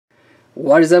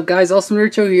What is up, guys?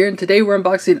 FallenRedZeo here, and today we're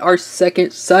unboxing our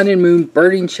second Sun and Moon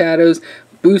Burning Shadows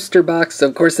booster box. So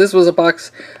of course, this was a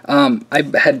box, I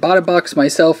had bought a box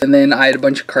myself, and then I had a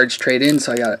bunch of cards trade in,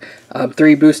 so I got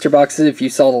 3 booster boxes. If you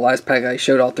saw the last pack, I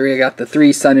showed all 3. I got the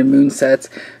 3 Sun and Moon sets,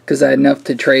 because I had enough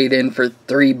to trade in for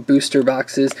 3 booster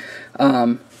boxes.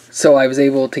 So I was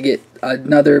able to get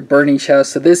another Burning Shadow.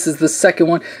 So this is the second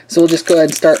one, so we'll just go ahead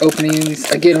and start opening these.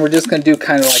 Again, we're just going to do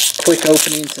kind of like quick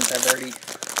openings, since I've already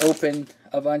open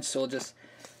a bunch, so we'll just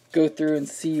go through and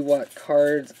see what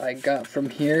cards I got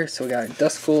from here. So we got a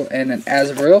Duskull and an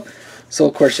Azrael. So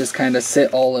of course, just kind of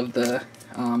set all of the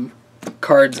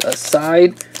cards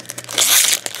aside,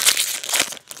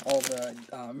 all the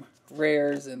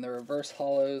rares and the reverse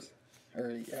hollows,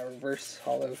 or yeah, reverse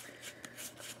hollow.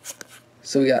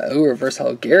 So we got reverse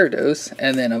hollow Gyarados,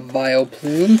 and then a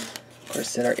Vileplume. Of course,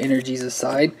 set our energies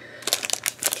aside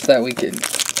so that we can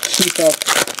keep up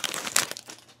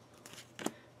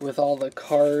with all the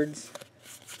cards.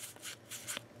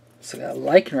 So we got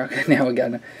Lycanroc. Now we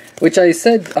got, which I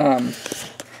said,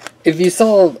 if you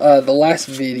saw the last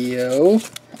video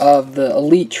of the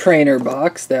Elite Trainer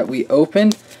box that we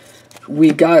opened, we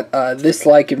got this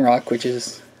Lycanroc, which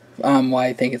is why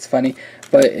I think it's funny,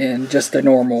 but in just a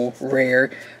normal rare.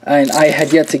 And I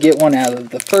had yet to get one out of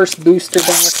the first booster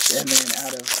box, and then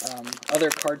out of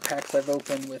other card packs I've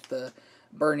opened with the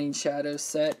Burning Shadows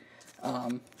set.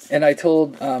 And I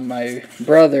told my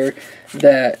brother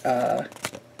that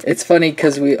it's funny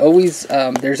because we always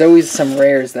there's always some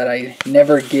rares that I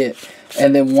never get,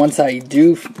 and then once I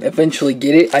do eventually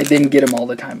get it, I didn't get them all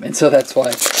the time, and so that's why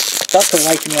I thought the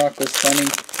Lycanroc was funny,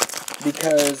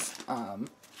 because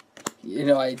you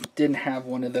know, I didn't have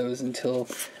one of those until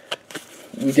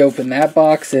we opened that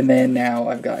box, and then now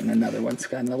I've gotten another one. So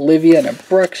I've got an Olivia and a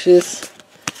Bruxish.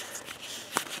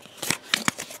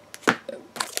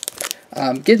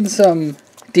 Getting some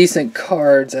decent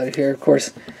cards out of here. Of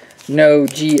course, no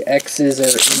GXs or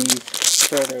any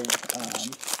sort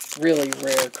of really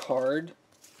rare card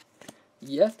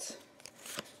yet.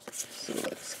 So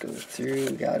let's go through.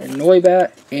 We got a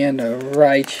Noibat and a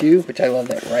Raichu, which I love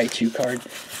that Raichu card.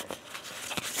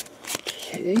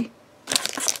 Okay.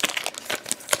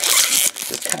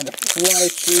 Just kind of fly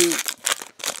through.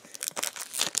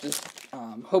 Just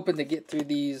hoping to get through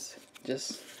these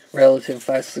just relative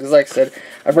fast, because like I said,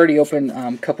 I've already opened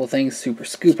a couple things, Super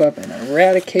Scoop Up and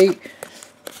Eradicate.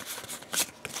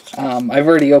 I've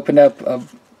already opened up a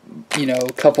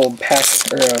couple packs,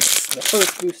 or the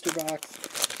first booster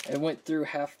box, and went through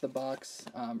half the box,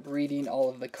 reading all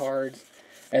of the cards,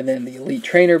 and then the Elite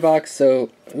Trainer box. So,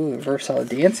 ooh, Reverse Hollow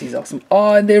Dancy's awesome.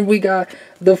 Oh, and then we got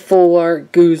the full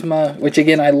art Guzma, which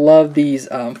again, I love these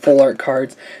full art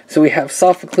cards. So we have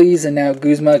Sophocles and now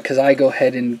Guzma, because I go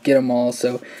ahead and get them all.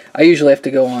 So I usually have to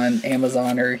go on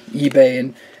Amazon or eBay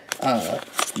and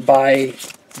buy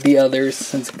the others,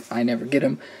 since I never get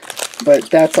them. But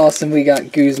that's awesome. We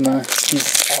got Guzma.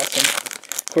 He's awesome.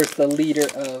 Of course, the leader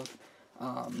of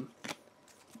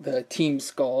the Team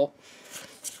Skull.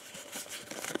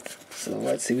 So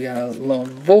let's see, we got a lone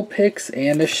Vulpix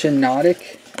and a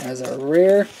Shiinotic as our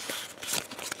rare.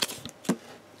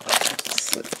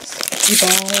 So let's keep on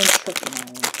trucking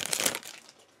on.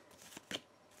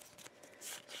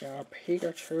 Got our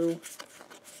Pikachu.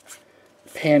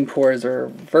 Panpour as our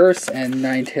reverse, and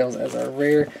Ninetales as our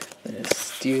rare. Then a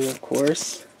Steel, of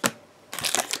course.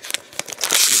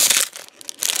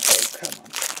 Oh, come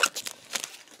on.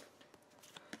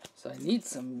 So I need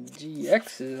some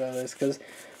GXs out of this, because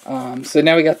so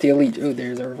now we got the Elite. Oh,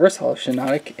 there's a Reverse Hollow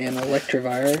Shiinotic and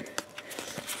Electivire.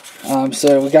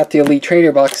 So we got the Elite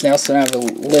Trainer box now, so now I have a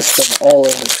list of all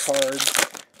of the cards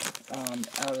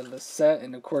out of the set.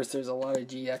 And of course, there's a lot of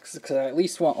GXs, because I at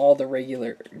least want all the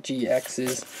regular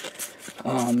GXs.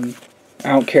 I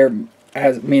don't care,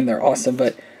 they're awesome,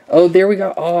 but oh, there we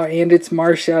go. Oh, and it's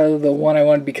Marshadow, the one I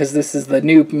wanted, because this is the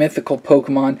new mythical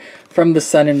Pokemon from the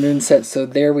Sun and Moon set. So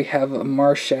there we have a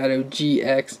Marshadow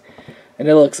GX. And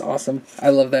it looks awesome. I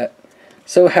love that.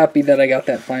 So happy that I got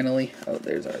that finally. Oh,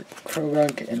 there's our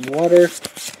Krogunk and Water.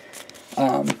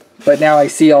 But now I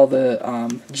see all the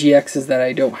GXs that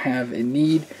I don't have and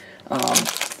need.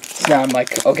 So now I'm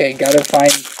like, okay, gotta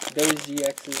find those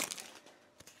GXs.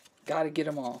 Gotta get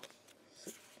them all.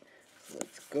 So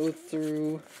let's go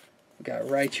through. We got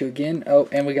Raichu again. Oh,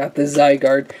 and we got the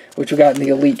Zygarde, which we got in the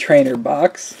Elite Trainer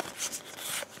box.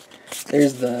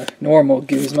 There's the normal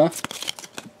Guzma.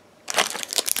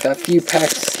 Got a few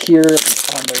packs here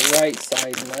on the right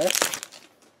side left.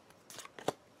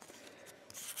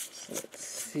 So let's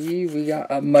see, we got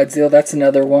a Mudzil. That's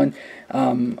another one.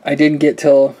 I didn't get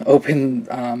to open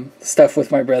stuff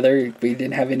with my brother. We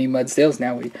didn't have any Mudsdales.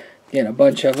 Now we Getting a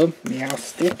bunch of them. Meow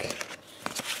stick.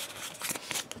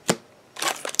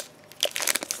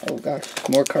 Oh gosh,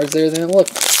 more cards there than it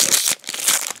looked.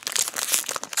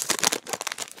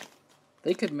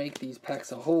 They could make these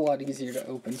packs a whole lot easier to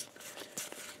open,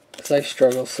 because I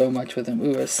struggle so much with them.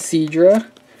 Ooh, a Seadra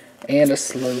and a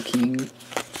Slowking.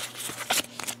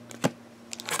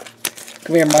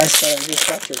 Come here, my son, I just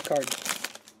got your card.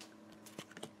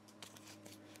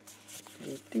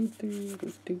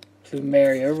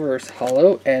 Plumeria reverse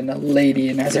holo and a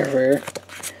Ladian as a rare.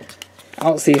 I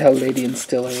don't see how Ladian's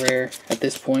still a rare at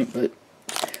this point, but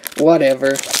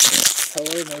whatever.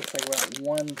 Hello, looks like we're at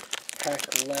one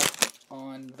pack left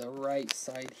on the right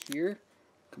side here.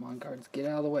 Come on, cards, get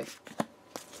out of the way.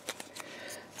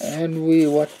 And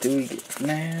what do we get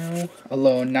now?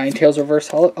 Alone, Ninetales reverse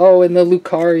holo. Oh, and the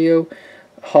Lucario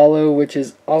holo, which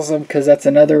is awesome because that's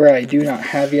another rare I do not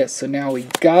have yet. So now we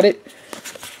got it.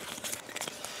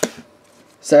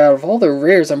 So out of all the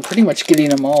rares, I'm pretty much getting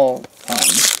them all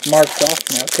marked off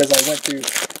now, because I went through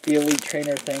the Elite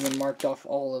Trainer thing and marked off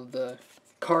all of the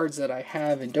cards that I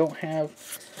have and don't have.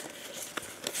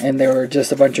 And there were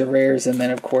just a bunch of rares, and then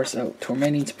of course,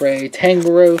 Tormenting Spray,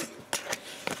 Tangrowth,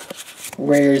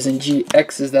 rares and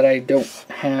GXs that I don't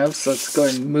have. So let's go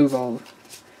ahead and move all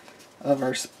of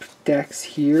our stacks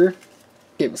here.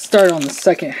 Okay, we'll start on the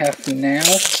second half now.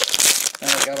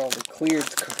 I got all the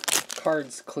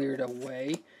cards cleared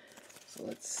away. So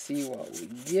let's see what we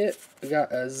get. We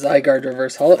got a Zygarde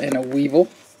reverse holo and a Weevil.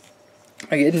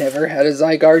 I had never had a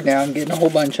Zygarde, now I'm getting a whole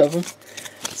bunch of them.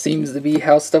 Seems to be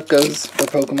how stuff goes for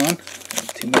Pokemon.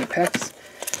 Too many packs.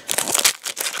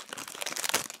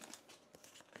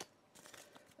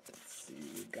 Let's see,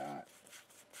 we got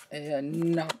a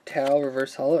Noctowl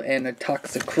reverse holo and a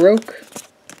Toxicroak.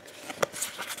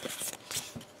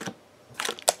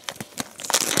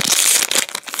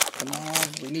 Come on,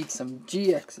 we need some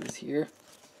GXs here.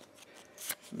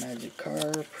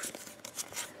 Magikarp.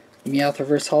 Meowth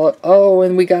reverse holo. Oh,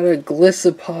 and we got a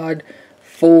Gliscopod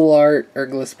full art, or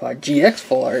Gliscopod GX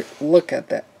full art. Look at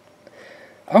that.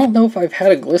 I don't know if I've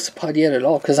had a Gliscopod yet at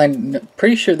all, because I'm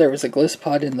pretty sure there was a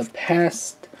Gliscopod in the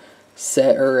past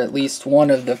set, or at least one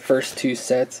of the first two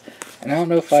sets. And I don't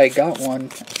know if I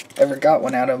ever got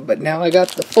one out of them, but now I got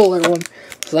the full art one,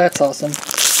 so that's awesome.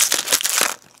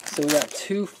 So we got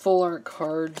 2 full art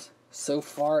cards so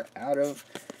far out of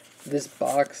this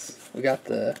box. We got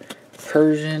the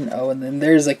Persian. Oh, and then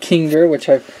there's a Kingdra, which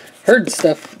I've heard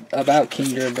stuff about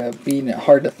Kingdra about being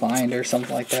hard to find or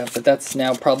something like that. But that's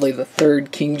now probably the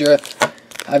 3rd Kingdra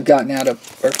I've gotten out of,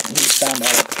 or we found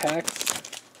out of packs.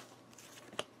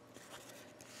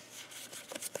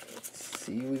 Let's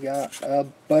see, we got a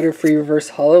Butterfree reverse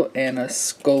holo and a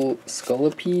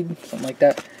Scolipede, something like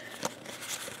that.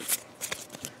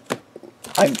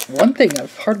 One thing,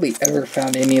 I've hardly ever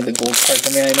found any of the gold cards.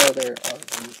 I mean, I know they're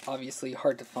obviously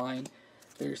hard to find.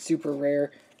 They're super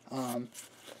rare.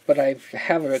 But I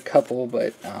have a couple,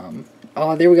 but,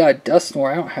 oh, there we got a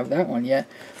Dusknoir. I don't have that one yet.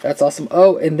 That's awesome.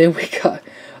 Oh, and then we got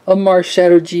a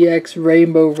Marshadow GX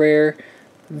Rainbow Rare.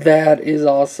 That is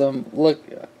awesome. Look,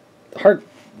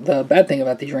 the bad thing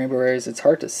about these Rainbow Rares, it's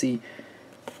hard to see.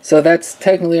 So that's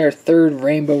technically our 3rd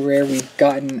Rainbow Rare we've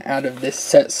gotten out of this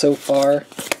set so far.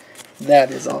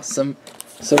 That is awesome.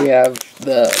 So we have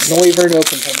the Noivern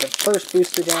open from the first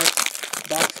booster box.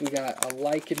 We got a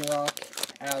Lycanroc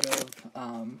out of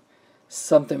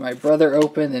something my brother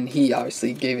opened, and he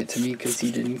obviously gave it to me because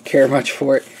he didn't care much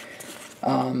for it.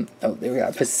 Oh, there we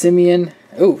got Passimian.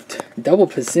 Oh, double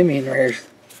Passimian rares.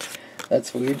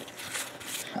 That's weird.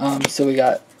 So we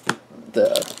got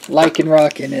the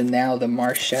Lycanroc, and then now the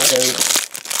Marshadow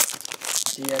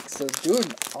GX. So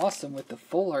doing awesome with the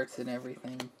full arts and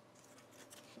everything.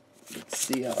 Let's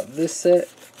see how this set.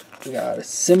 We got a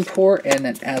Simpor and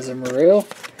an Azumarill.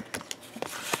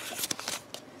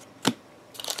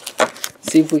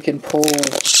 See if we can pull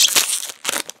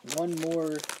one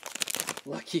more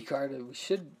lucky card. We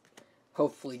should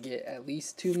hopefully get at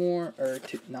least 2 more, or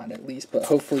not at least, but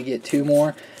hopefully get 2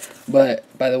 more. But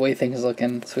by the way things are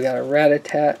looking, so we got a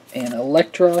Rattata and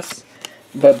Electros.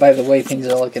 But by the way things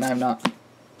are looking, I'm not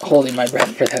holding my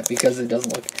breath for that because it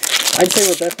doesn't look. I'd say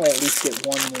we'll definitely at least get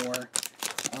 1 more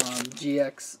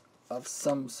GX of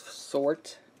some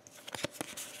sort.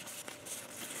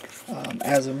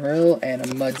 Azumarill and a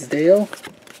Mudsdale.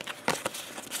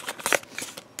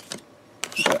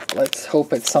 But let's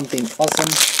hope it's something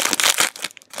awesome.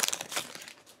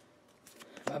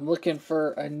 I'm looking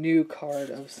for a new card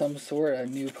of some sort, a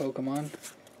new Pokemon.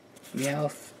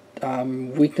 Meowth.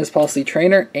 Weakness Policy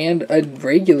Trainer, and a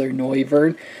regular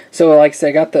Noivern. So like I said,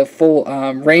 I got the full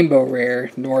Rainbow Rare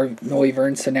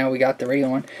Noivern, so now we got the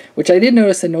regular one. Which I did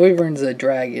notice that Noivern's a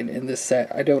dragon in this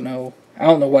set. I don't know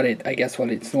what I guess what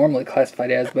it's normally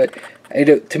classified as, but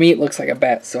to me it looks like a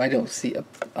bat, so I don't see a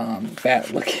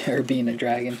bat looking or being a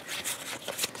dragon.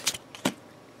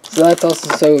 So that's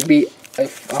also, so it would be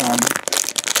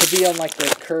to be on like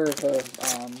the curve of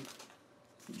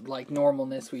like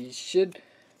normalness, we should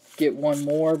get one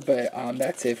more, but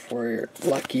that's it for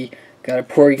lucky. Got a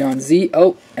Porygon Z.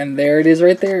 Oh, and there it is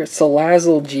right there,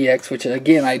 Salazzle GX, which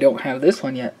again I don't have this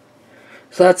one yet.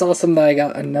 So that's awesome that I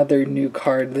got another new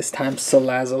card, this time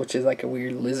Salazzle, which is like a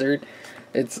weird lizard.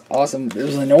 It's awesome. It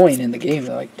was annoying in the game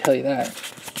though, I can tell you that.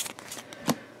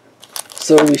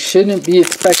 So we shouldn't be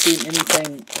expecting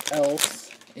anything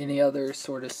else, any other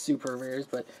sort of super rares,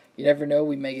 but you never know,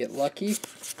 we may get lucky.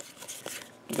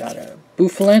 We got a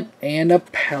Bouffalant and a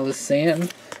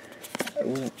Palossand.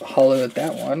 Hollow at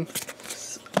that one.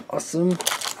 It's awesome.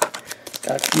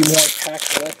 Got a few more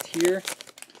packs left here.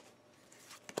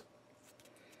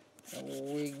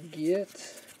 We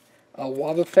get a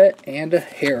Wobbuffet and a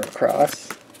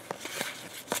Heracross.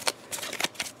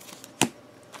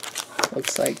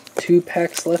 Looks like 2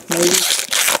 packs left maybe.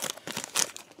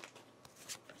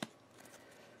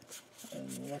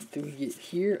 And what do we get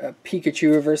here? A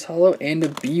Pikachu Reverse Hollow and a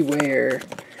Beware.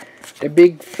 The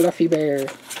big fluffy bear.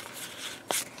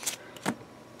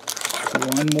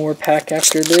 One more pack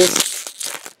after this.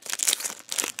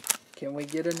 Can we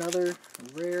get another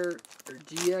rare or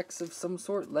GX of some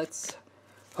sort? Let's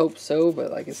hope so, but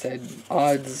like I said,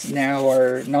 odds now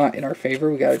are not in our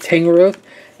favor. We got a Tangrowth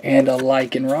and a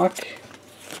Lycanroc.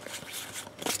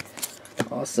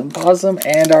 Awesome Possum,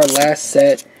 and our last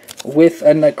set with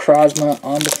a Necrozma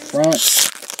on the front.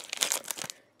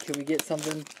 Can we get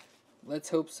something? Let's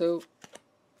hope so.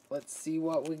 Let's see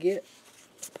what we get.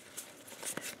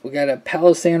 We got a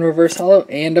Palossand Reverse Hollow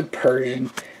and a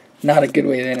Persian. Not a good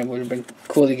way then. It would have been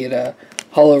cool to get a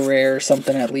Hollow Rare or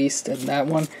something at least in that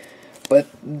one. But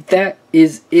that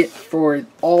is it for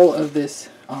all of this.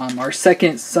 Our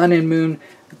second Sun and Moon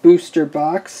booster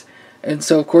box. And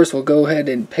so of course we'll go ahead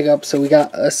and pick up. So we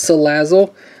got a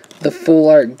Salazzle, the Full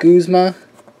Art Guzma,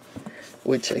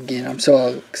 which again I'm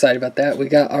so excited about that. We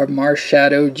got our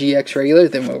Marshadow GX regular.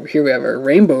 Then over here we have our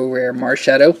Rainbow Rare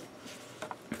Marshadow.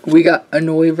 We got a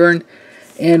Noivern,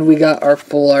 and we got our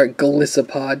Full Art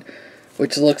Golisopod,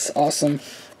 which looks awesome.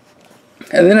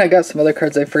 And then I got some other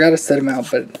cards. I forgot to set them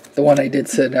out, but the one I did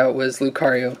set out was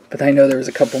Lucario. But I know there was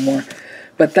a couple more.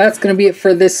 But that's going to be it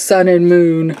for this Sun and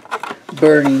Moon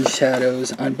Burning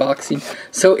Shadows unboxing.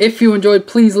 So if you enjoyed,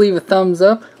 please leave a thumbs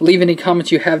up. Leave any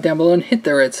comments you have down below, and hit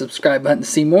the red subscribe button to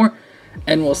see more.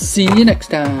 And we'll see you next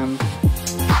time.